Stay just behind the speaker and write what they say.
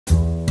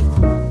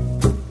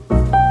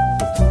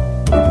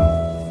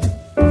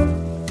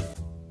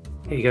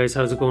Hey guys,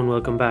 how's it going?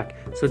 Welcome back.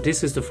 So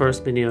this is the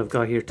first mini I've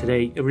got here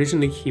today.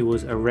 Originally he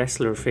was a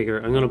wrestler figure.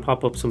 I'm going to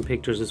pop up some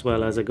pictures as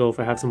well as I go if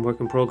I have some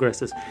work in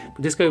progresses.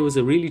 But this guy was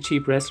a really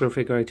cheap wrestler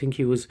figure. I think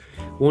he was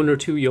 €1 or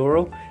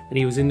 €2 and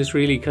he was in this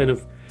really kind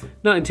of,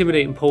 not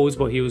intimidating pose,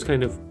 but he was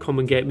kind of come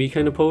and get me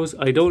kind of pose.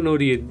 I don't know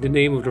the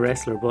name of the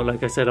wrestler, but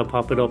like I said, I'll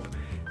pop it up.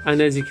 And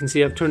as you can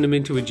see, I've turned him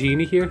into a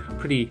genie here.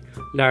 Pretty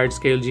large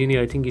scale genie.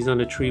 I think he's on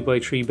a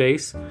 3x3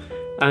 base.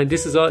 And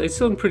this is all, it's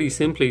done pretty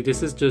simply.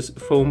 This is just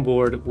foam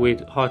board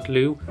with hot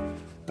glue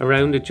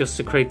around it just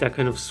to create that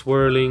kind of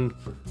swirling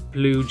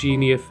blue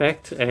genie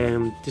effect. I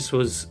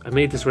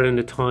made this around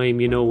the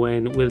time, you know,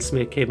 when Will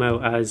Smith came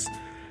out as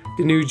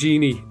the new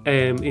genie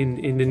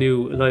in the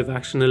new live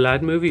action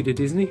Aladdin movie, the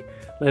Disney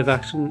live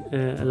action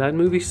Aladdin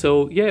movie.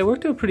 So yeah, it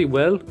worked out pretty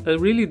well.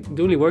 Really,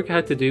 the only work I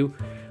had to do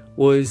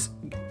was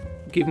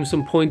give him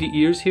some pointy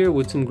ears here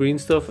with some green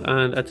stuff,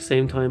 and at the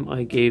same time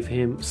I gave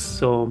him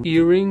some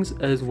earrings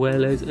as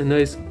well as a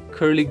nice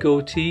curly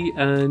goatee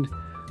and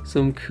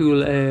some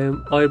cool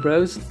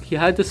eyebrows. He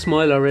had the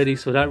smile already,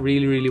 so that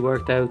really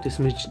worked out. This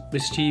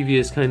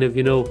mischievous kind of,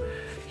 you know,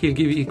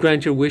 he'll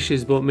grant your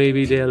wishes but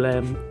maybe they'll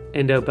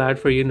end out bad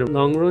for you in the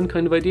long run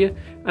kind of idea.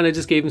 And I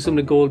just gave him some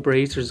of the gold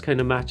bracers,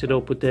 kind of match it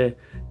up with the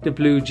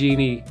blue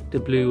genie, the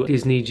blue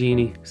Disney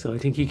genie. So I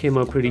think he came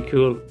out pretty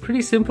cool.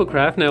 Pretty simple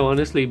craft now,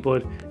 honestly,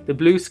 but the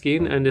blue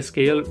skin and the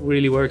scale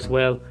really works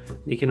well.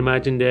 You can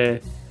imagine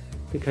the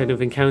kind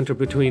of encounter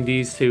between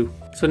these two.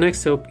 So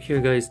next up here,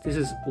 guys,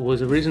 this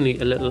was originally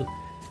a little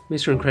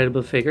Mr.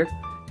 Incredible figure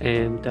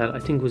that I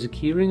think was a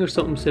keyring or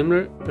something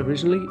similar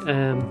originally.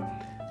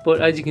 But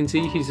as you can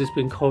see, he's just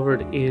been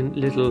covered in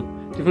little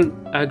different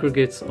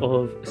aggregates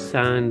of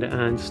sand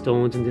and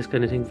stones and this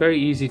kind of thing. Very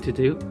easy to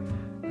do.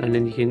 And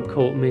then you can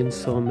coat him in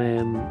some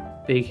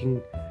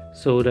baking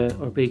soda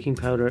or baking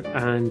powder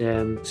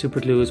and super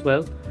glue as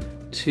well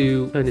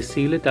to kind of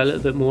seal it that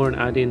little bit more and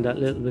add in that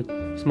little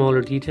bit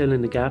smaller detail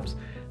in the gaps.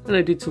 And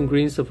I did some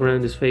green stuff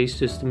around his face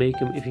just to make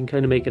him, if you can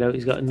kind of make it out,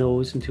 he's got a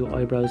nose and 2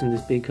 eyebrows and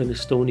this big kind of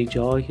stony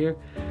jaw here.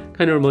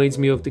 Kind of reminds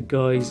me of the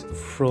guys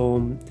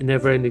from The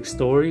Neverending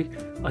Story.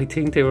 I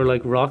think they were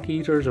like rock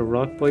eaters or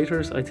rock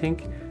biters, I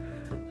think.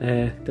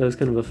 That was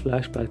kind of a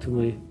flashback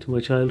to my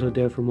childhood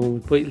there for a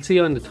moment. But you'll see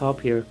on the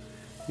top here,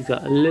 he's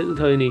got a little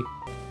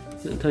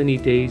tiny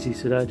daisy,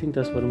 so I think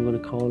that's what I'm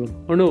going to call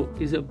him. Or no,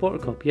 is it a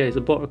buttercup? Yeah, he's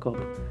a buttercup.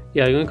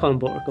 Yeah, I'm going to call him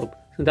Buttercup.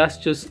 So that's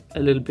just a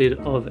little bit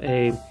of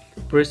a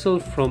bristle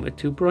from a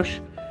toothbrush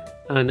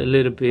and a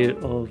little bit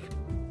of,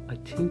 I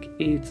think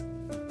it's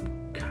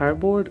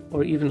cardboard,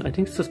 or even I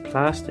think it's just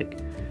plastic,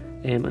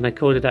 and I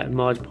coated that in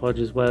Mod Podge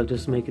as well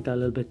just to make it that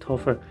little bit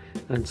tougher.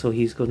 And so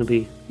he's going to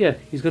be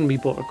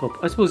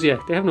Buttercup. I suppose, yeah,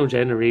 they have no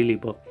gender really,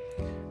 but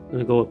I'm going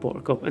to go with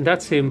Buttercup. And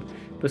that's him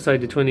beside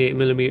the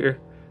 28mm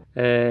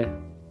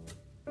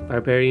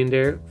Barbarian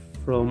there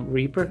from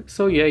Reaper.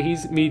 So yeah,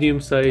 he's medium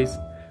size.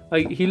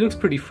 He looks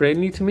pretty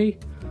friendly to me.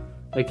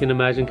 I can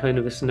imagine kind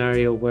of a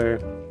scenario where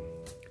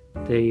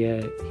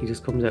he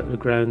just comes out of the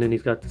ground and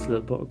he's got this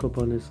little buttercup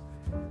on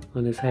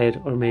his head,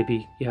 or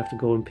maybe you have to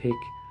go and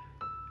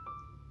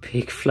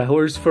pick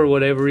flowers for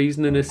whatever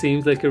reason, and it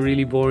seems like a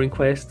really boring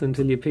quest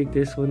until you pick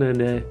this one,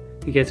 and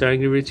he gets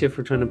angry with you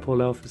for trying to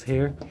pull off his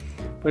hair.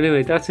 But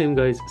anyway, that's him,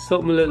 guys.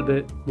 Something a little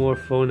bit more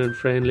fun and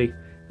friendly,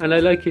 and I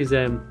like his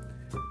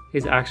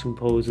action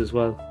pose as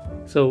well.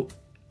 So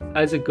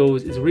as it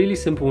goes, it's a really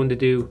simple one to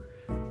do.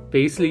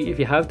 Basically, if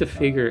you have the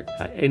figure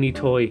at any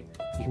toy, you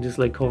can just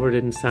like cover it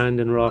in sand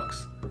and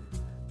rocks.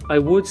 I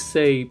would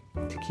say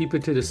to keep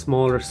it to the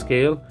smaller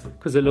scale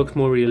because it looks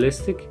more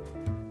realistic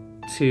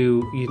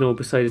to, you know,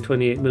 beside a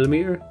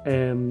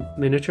 28mm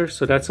miniature.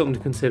 So that's something to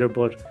consider,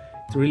 but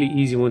it's a really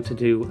easy one to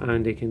do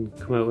and they can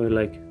come out with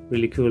like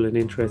really cool and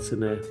interesting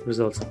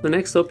results. The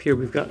next up here,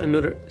 we've got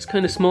another, it's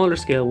kind of smaller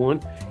scale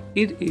one.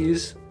 It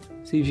is,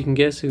 see if you can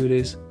guess who it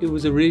is. It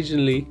was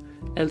originally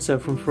Elsa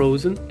from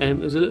Frozen,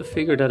 and it was a little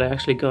figure that I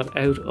actually got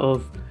out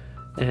of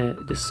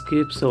the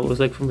skip, so it was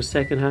like from a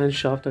second-hand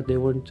shop that they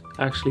weren't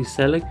actually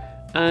selling.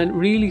 And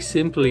really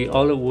simply,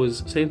 all it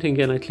was, same thing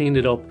again, I cleaned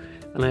it up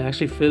and I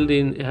actually filled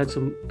in, it had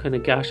some kind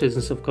of gashes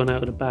and stuff going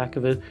out of the back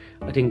of it.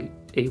 I think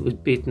it was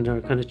bitten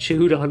or kind of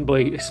chewed on by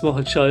a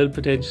small child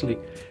potentially,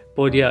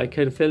 but yeah, I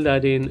kind of filled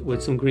that in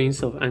with some green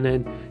stuff and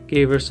then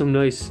gave her some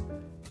nice,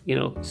 you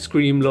know,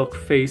 scream look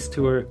face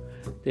to her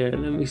there.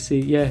 Let me see,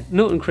 yeah,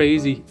 nothing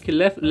crazy.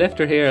 Left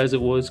her hair as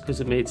it was because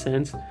it made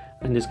sense,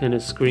 and this kind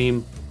of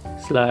scream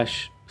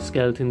slash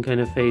skeleton kind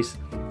of face,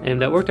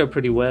 and that worked out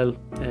pretty well.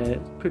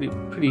 Pretty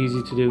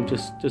easy to do,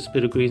 just a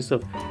bit of green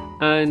stuff.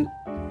 And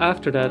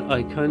after that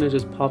I kind of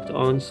just popped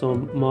on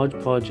some Mod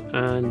Podge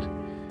and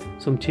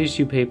some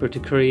tissue paper to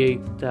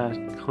create that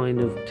kind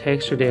of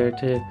texture there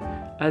to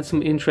add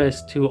some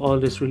interest to all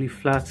this really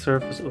flat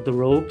surface of the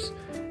robes.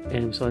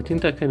 So I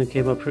think that kind of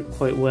came up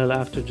quite well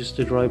after just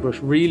a dry brush.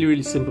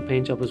 Really simple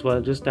paint job as well,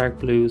 just dark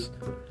blues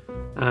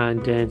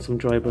and then some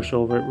dry brush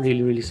over it.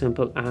 Really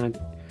simple, and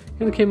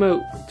kind of came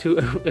out to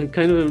a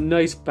kind of a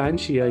nice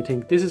banshee. I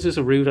think this is just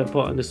a root I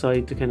put on the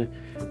side to kind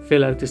of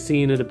fill out the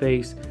scene of the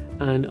base,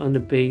 and on the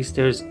base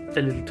there's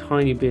a little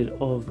tiny bit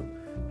of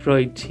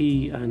dried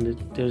tea, and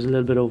there's a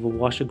little bit of a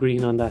wash of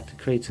green on that to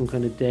create some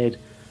kind of dead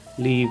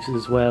leaves,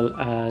 as well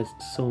as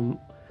some,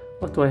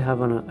 what do I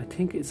have on it? I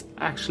think it's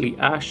actually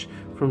ash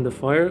from the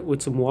fire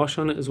with some wash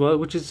on it as well,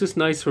 which is just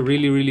nice for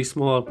really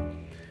small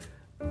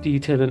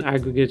detail and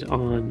aggregate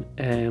on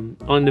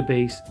the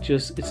base.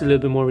 Just it's a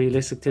little bit more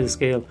realistic to the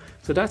scale.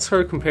 So that's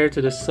her compared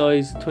to the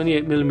size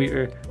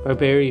 28mm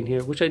barbarian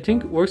here, which I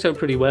think works out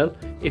pretty well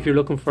if you're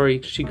looking for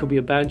she could be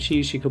a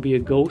banshee, she could be a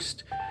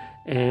ghost.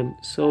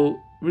 So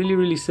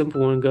really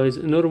simple one, guys.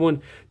 Another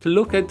one to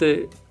look at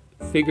the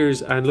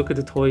figures and look at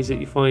the toys that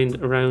you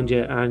find around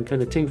you and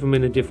kind of think of them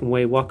in a different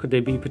way. What could they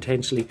be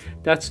potentially?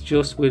 That's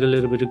just with a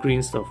little bit of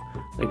green stuff.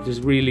 Like,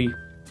 there's really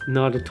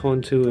not a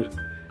ton to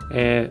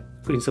it.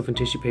 Green stuff and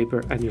tissue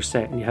paper and you're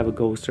set, and you have a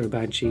ghost or a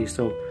banshee.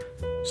 So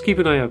just keep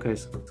an eye out,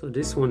 guys. So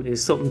this one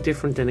is something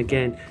different. Then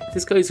again,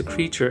 this guy is a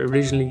creature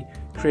originally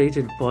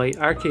created by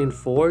Arcane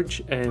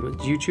Forge,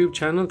 YouTube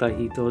channel that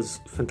he does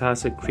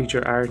fantastic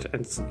creature art,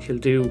 and he'll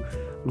do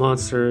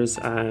monsters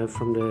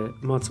from the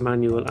Monster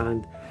Manual,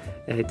 and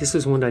this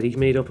is one that he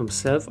made up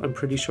himself. I'm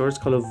pretty sure it's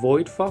called a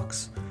Void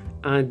Fox,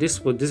 and this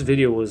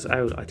video was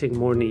out I think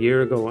more than a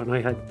year ago, and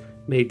I had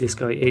made this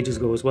guy ages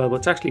ago as well. But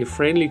it's actually a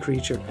friendly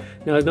creature.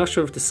 Now I'm not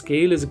sure if the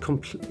scale is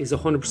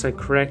 100%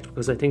 correct,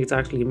 because I think it's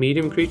actually a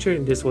medium creature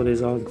and this one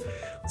is on,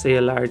 say,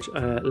 a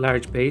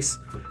large base,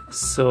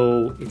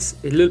 so it's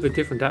a little bit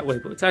different that way.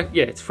 But it's actually,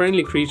 yeah, it's a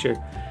friendly creature,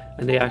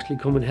 and they actually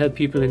come and help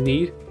people in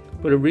need.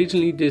 But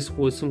originally this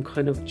was some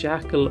kind of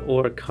jackal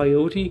or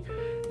coyote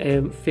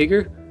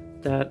figure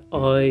that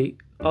I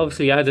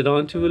obviously added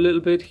on to a little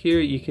bit. Here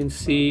you can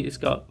see it's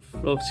got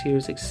fluffs here,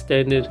 it's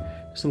extended,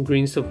 some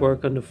green stuff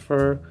work on the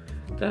fur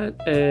that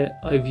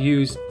I've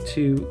used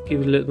to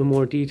give it a little bit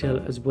more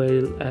detail, as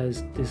well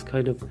as this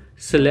kind of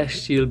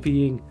celestial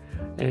being.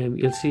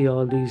 You'll see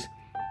all these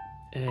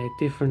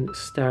different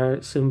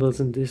star symbols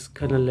and this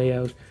kind of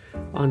layout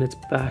on its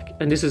back,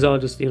 and this is all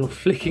just, you know,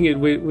 flicking it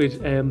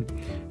with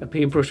a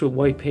paintbrush with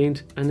white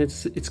paint, and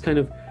it kind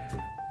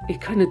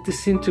of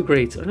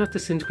disintegrates, or not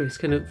disintegrates,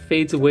 kind of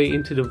fades away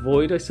into the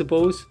void, I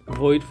suppose.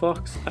 Void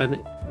Fox,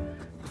 and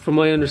from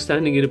my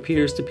understanding it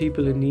appears to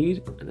people in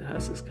need, and it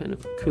has this kind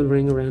of cool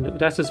ring around it.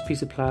 That's just a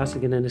piece of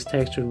plastic, and then it's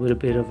textured with a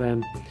bit of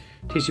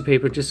tissue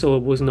paper, just so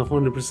it wasn't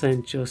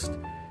 100% just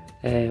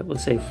we'll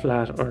say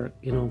flat, or,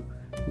 you know,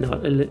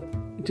 not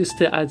just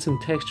to add some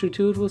texture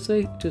to it, we'll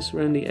say, just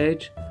around the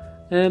edge.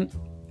 And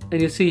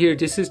you'll see here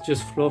this is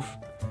just fluff,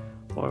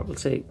 or we'll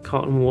say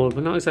cotton wool,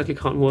 but not exactly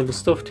cotton wool. The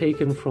stuff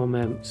taken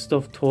from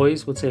stuffed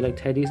toys, we'll say like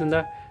teddies and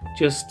that,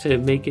 just to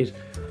make it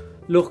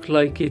look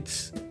like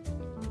it's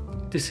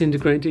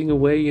disintegrating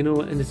away, you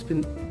know. And it's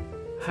been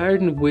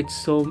hardened with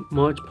some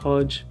Mod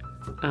Podge,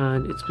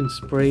 and it's been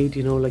sprayed,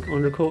 you know, like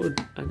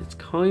undercoated, and it's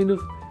kind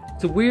of,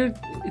 it's a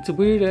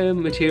weird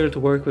material to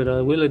work with,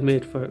 I will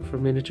admit, for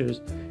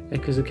miniatures,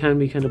 because it can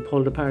be kind of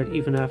pulled apart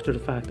even after the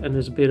fact, and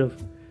there's a bit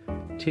of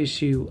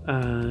tissue,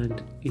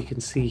 and you can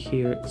see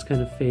here it's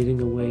kind of fading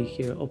away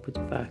here up its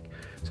back.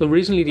 So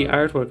originally the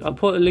artwork, I'll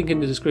put a link in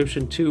the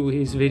description to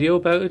his video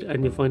about it,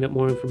 and you'll find out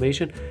more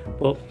information.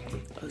 But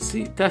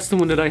see, that's the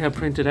one that I have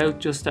printed out,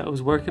 just that I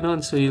was working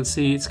on. So you'll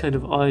see it's kind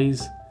of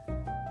eyes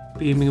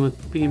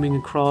beaming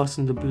across,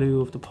 and the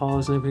blue of the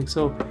paws and everything.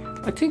 So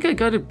I think I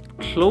got it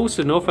close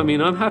enough. I mean,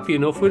 I'm happy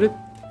enough with it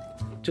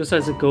just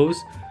as it goes.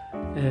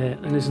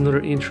 And there's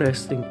another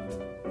interesting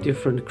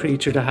different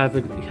creature to have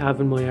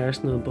in my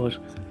arsenal, but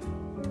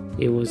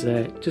it was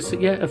just,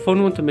 yeah, a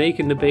fun one to make.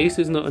 And the base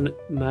is not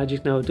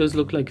magic now. It does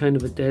look like kind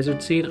of a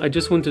desert scene. I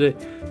just wanted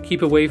to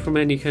keep away from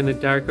any kind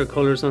of darker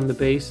colors on the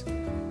base,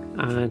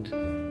 and,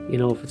 you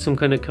know, if it's some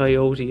kind of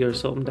coyote or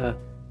something that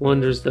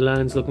wanders the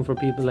lands looking for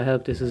people to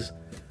help, this is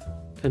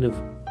kind of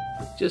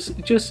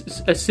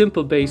just a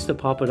simple base to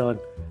pop it on,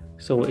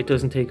 so it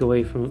doesn't take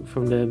away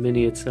from the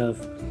mini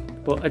itself.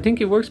 But I think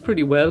it works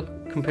pretty well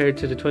compared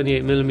to the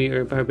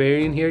 28mm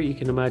barbarian here. You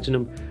can imagine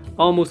him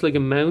almost like a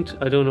mount.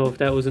 I don't know if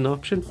that was an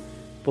option,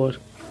 but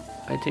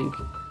I think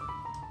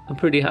I'm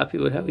pretty happy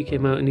with how he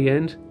came out in the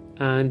end.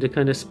 And the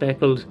kind of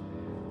speckled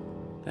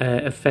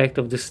effect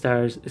of the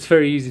stars, it's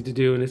very easy to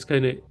do, and it's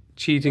kind of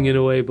cheating in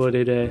a way, but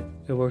it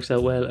works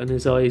out well. And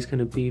his eyes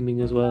kind of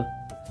beaming as well,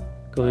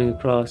 going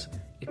across.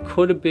 It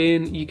could have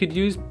been, you could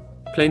use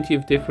plenty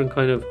of different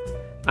kind of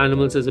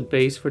animals as a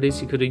base for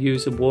this. You could have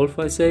used a wolf,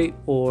 I say,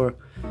 or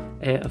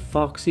a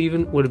fox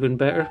even would have been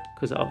better,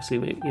 because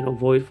obviously, you know,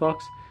 Void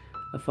Fox,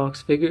 a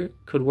fox figure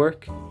could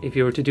work if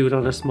you were to do it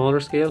on a smaller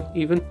scale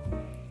even.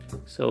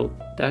 So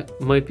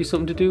that might be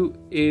something to do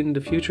in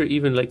the future,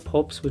 even like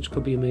pups, which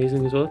could be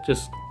amazing as well.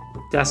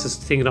 That's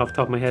just thinking off the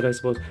top of my head, I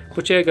suppose.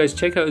 But yeah, guys,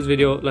 check out his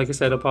video. Like I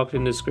said, I'll pop it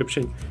in the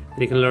description,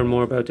 and you can learn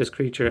more about this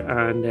creature,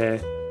 and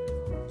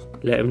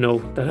let him know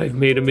that I've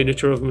made a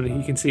miniature of him,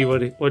 and he can see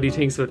what he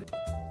thinks of it.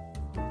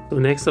 So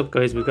next up,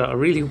 guys, we've got a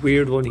really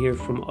weird one here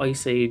from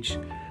Ice Age.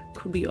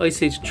 Could be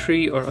Ice Age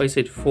 3 or Ice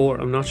Age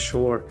 4, I'm not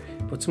sure,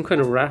 but some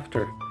kind of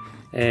raptor.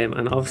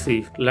 And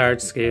obviously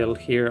large scale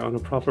here on a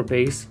proper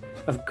base.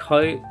 I've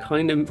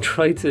kind of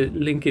tried to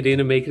link it in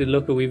and make it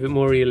look a wee bit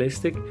more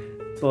realistic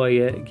by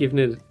giving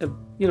it,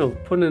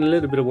 putting a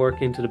little bit of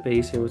work into the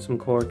base here with some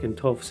cork and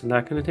tufts and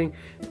that kind of thing,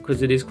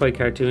 because it is quite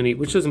cartoony,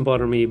 which doesn't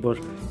bother me, but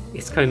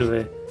it's kind of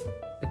a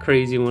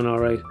crazy one,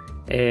 alright.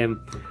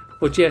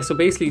 But yeah, so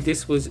basically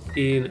this was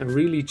in a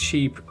really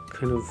cheap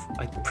kind of,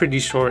 I'm pretty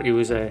sure it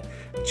was a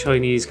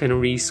Chinese kind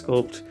of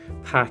re-sculpt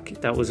pack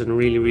that was in a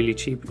really, really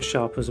cheap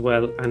shop as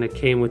well, and it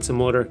came with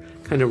some other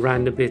kind of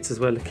random bits as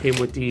well. It came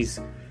with these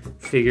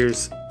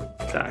figures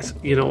that,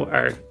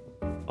 are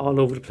all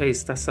over the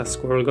place. That's that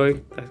squirrel guy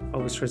that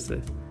always tries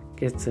to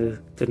get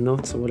the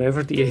nuts or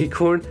whatever, the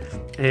acorn,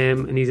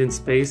 and he's in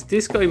space.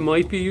 This guy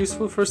might be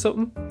useful for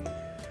something,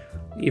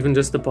 even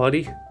just the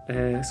body.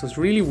 So it's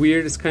really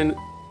weird. It's kind of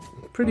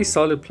pretty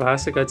solid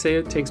plastic. I'd say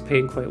it takes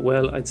paint quite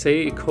well. I'd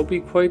say it could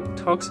be quite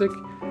toxic,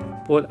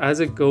 but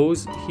as it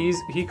goes,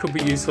 he could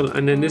be useful.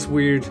 And then this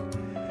weird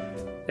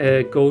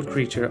goat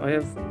creature, I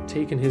have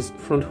taken his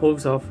front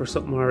hooves off or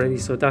something already,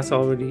 so that's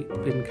already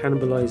been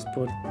cannibalized,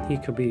 but he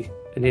could be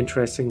an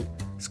interesting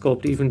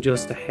sculpt, even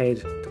just a head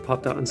to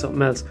pop that on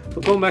something else.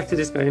 But going back to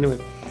this guy anyway,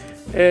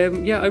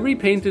 yeah, I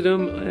repainted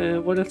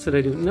him. What else did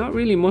I do? Not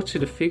really much to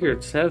the figure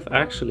itself,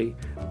 actually.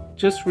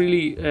 Just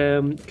really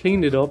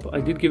cleaned it up. I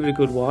did give it a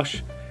good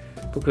wash,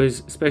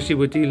 because especially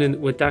with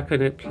dealing with that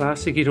kind of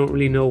plastic, you don't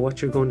really know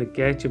what you're going to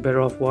get. You're better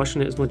off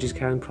washing it as much as you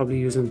can, probably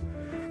using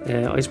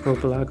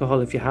isopropyl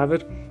alcohol if you have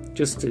it,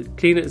 just to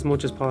clean it as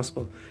much as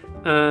possible.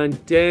 And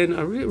then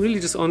I really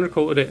just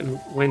undercoated it and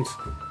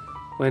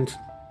went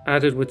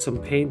added with some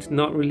paint,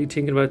 not really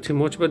thinking about too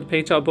much about the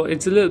paint job, but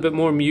it's a little bit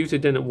more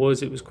muted than it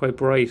was. It was quite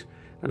bright,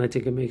 and I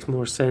think it makes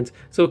more sense.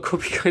 So it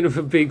could be kind of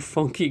a big,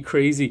 funky,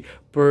 crazy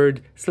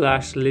bird /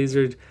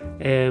 lizard,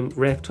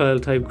 reptile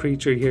type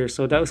creature here.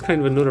 So that was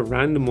kind of another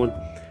random one.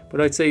 But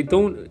I'd say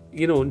don't,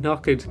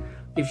 knock it.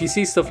 If you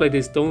see stuff like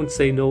this, don't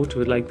say no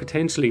to it. Like,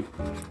 potentially,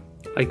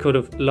 I could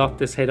have locked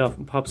this head off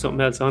and popped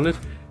something else on it.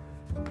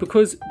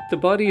 Because the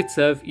body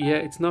itself, yeah,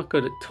 it's not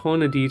got a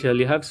ton of detail.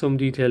 You have some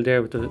detail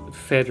there with the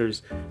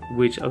feathers,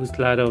 which I was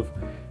glad of,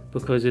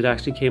 because it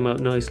actually came out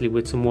nicely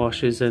with some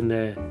washes and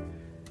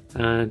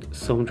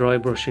some dry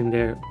brushing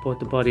there. But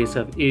the body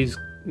itself is,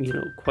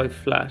 quite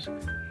flat.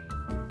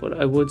 But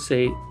I would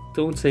say,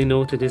 don't say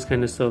no to this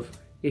kind of stuff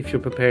if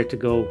you're prepared to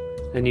go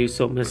and use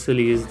something as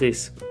silly as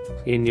this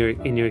in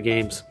your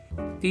games.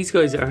 These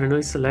guys are a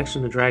nice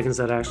selection of dragons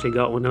that I actually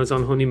got when I was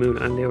on honeymoon,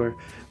 and they were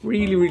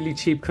really, really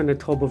cheap, kind of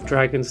tub of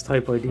dragons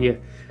type idea,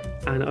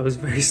 and I was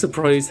very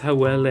surprised how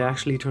well they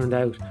actually turned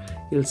out.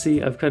 You'll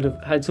see I've kind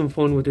of had some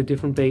fun with the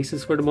different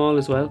bases for them all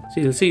as well.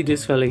 So you'll see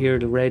this fella here,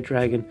 the red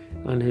dragon,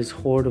 on his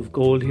hoard of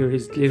gold here,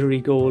 his glittery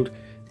gold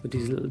with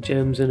these little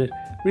gems in it.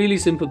 Really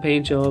simple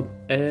paint job,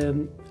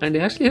 and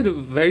they actually had a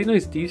very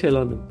nice detail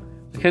on them.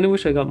 I kind of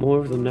wish I got more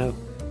of them now.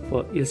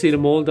 But you'll see the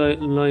mold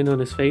line on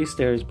his face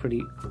there is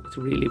it's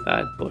really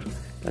bad, but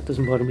that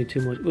doesn't bother me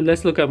too much. Well,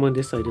 let's look at him on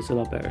this side, it's a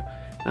lot better.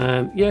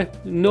 Yeah,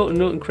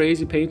 nothing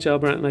crazy paint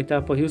job or anything like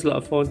that, but he was a lot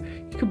of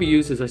fun. He could be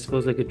used as, I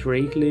suppose, like a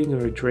drakeling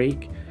or a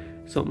drake,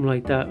 something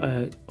like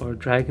that, or a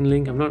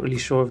dragonling. I'm not really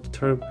sure of the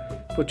term,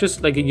 but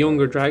just like a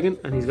younger dragon,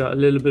 and he's got a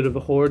little bit of a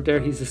horde there.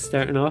 He's just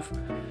starting off.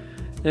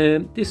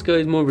 This guy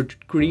is more of a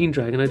green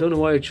dragon. I don't know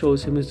why I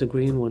chose him as the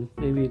green one.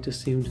 Maybe it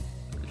just seemed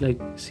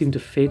to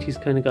fit. He's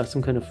kind of got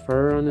some kind of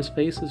fur on his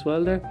face as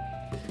well there,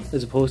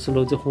 as opposed to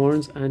loads of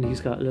horns, and he's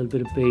got a little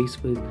bit of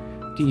base with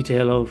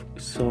detail of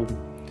some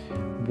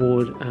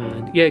wood,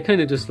 and yeah, it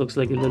kind of just looks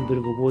like a little bit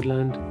of a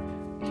woodland.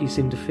 He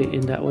seemed to fit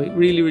in that way.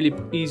 Really, really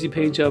easy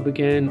paint job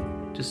again,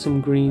 just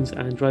some greens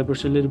and dry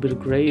brush, a little bit of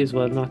grey as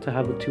well, not to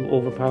have it too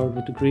overpowered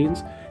with the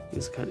greens. He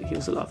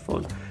was a lot of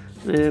fun.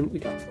 We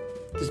got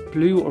this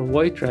blue or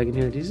white dragon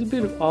here. He's a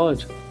bit of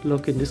odd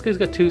looking. This guy's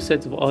got two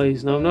sets of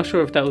eyes. Now I'm not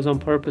sure if that was on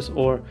purpose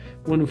or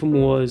one of them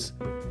was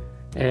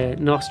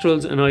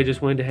nostrils, and I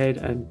just went ahead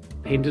and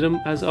painted them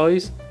as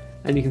eyes.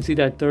 And you can see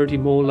that dirty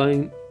mole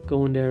line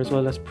going there as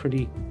well. That's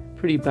pretty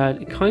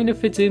bad. It kind of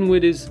fits in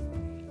with his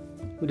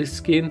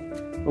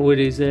skin or with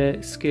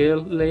his scale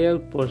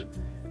layout, but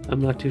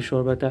I'm not too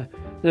sure about that.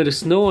 Now the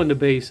snow on the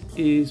base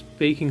is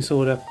baking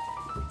soda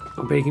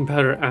or baking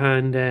powder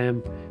and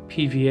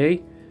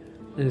PVA,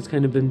 and it's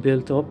kind of been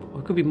built up.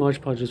 Or it could be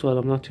Mod Podge as well,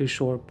 I'm not too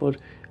sure, but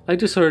I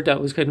just heard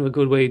that was kind of a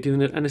good way of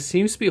doing it, and it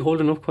seems to be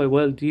holding up quite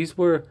well. These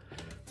were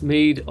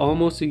made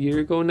almost a year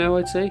ago now,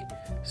 I'd say,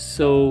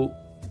 so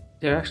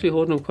they're actually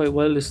holding up quite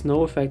well, the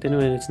snow effect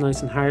anyway, and it's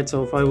nice and hard.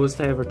 So if I was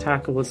to ever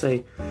tackle, let's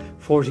say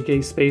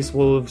 40k Space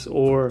Wolves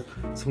or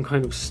some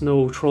kind of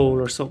snow troll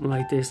or something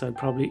like this, I'd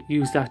probably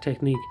use that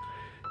technique.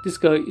 This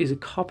guy is a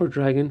copper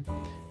dragon.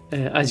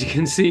 As you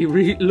can see,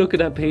 look at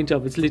that paint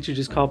job. It's literally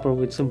just copper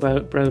with some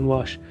brown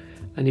wash,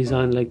 and he's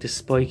on like the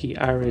spiky,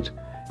 arid,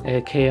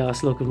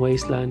 chaos looking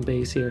wasteland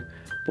base here.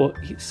 But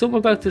something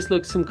about this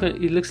looks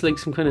he looks like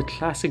some kind of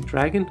classic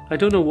dragon. I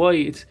don't know why.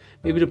 It's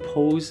maybe the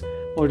pose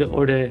or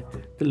the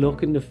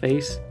look in the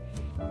face.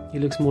 He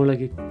looks more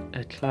like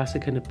a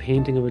classic kind of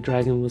painting of a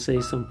dragon, we'll say,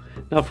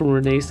 not from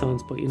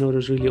Renaissance, but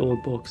those really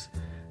old books.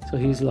 So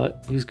he's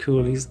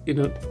cool. He's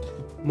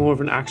more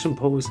of an action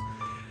pose.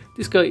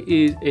 This guy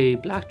is a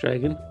black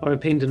dragon, or I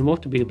painted him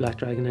up to be a black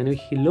dragon anyway.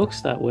 He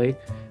looks that way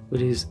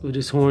with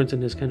his horns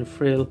and his kind of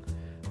frill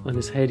on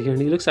his head here,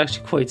 and he looks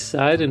actually quite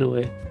sad in a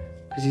way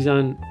because he's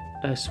on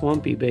a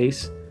swampy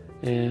base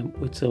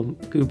with some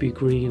goopy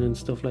green and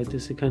stuff like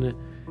this. It kind of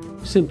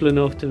simple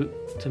enough to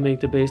make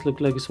the base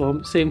look like a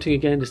swamp. Same thing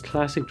again, this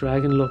classic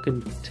dragon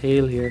looking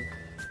tail here.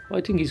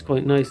 I think he's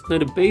quite nice. Now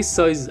the base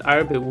sizes are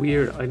a bit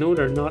weird. I know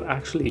they're not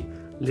actually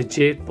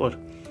legit, but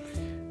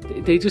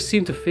they just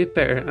seem to fit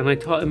better, and I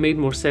thought it made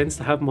more sense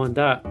to have them on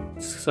that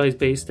size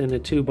base than a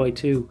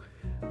 2x2.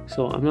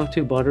 So I'm not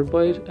too bothered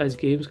by it as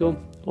games go.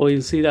 Oh,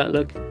 you'll see that,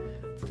 look,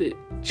 the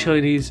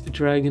Chinese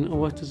dragon. Oh,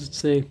 what does it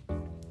say?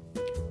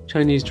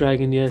 Chinese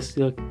dragon, yes.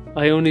 Look,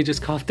 I only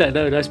just coughed that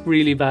out. That's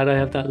really bad. I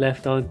have that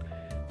left on,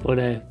 but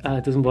it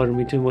doesn't bother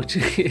me too much.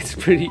 It's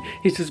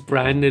just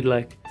branded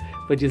like.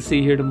 But you'll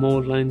see here the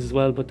mold lines as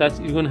well. But that's,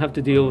 you're going to have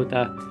to deal with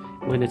that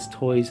when it's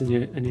toys and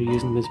you're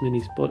using them as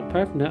minis. But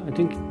apart from that, I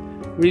think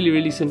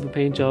really simple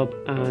paint job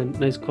and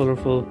nice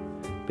colourful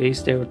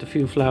base there with a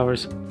few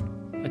flowers.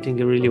 I think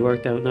it really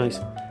worked out nice.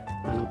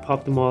 And I'll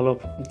pop them all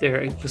up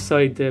there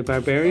beside the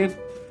barbarian.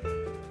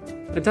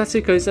 And that's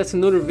it, guys. That's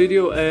another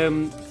video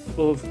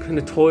of kind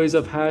of toys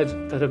I've had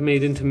that I've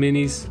made into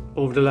minis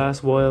over the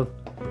last while.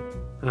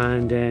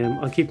 And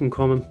I'll keep them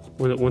coming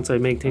once I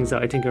make things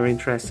that I think are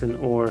interesting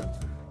or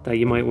that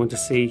you might want to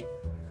see.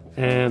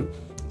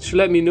 So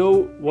let me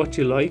know what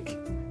you like.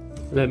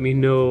 Let me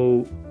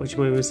know what you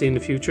might want to see in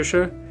the future,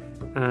 sure.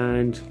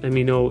 And let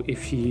me know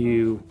if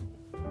you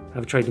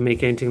have tried to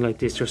make anything like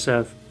this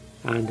yourself.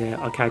 And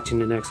I'll catch you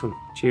in the next one.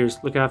 Cheers.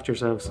 Look after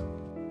yourselves.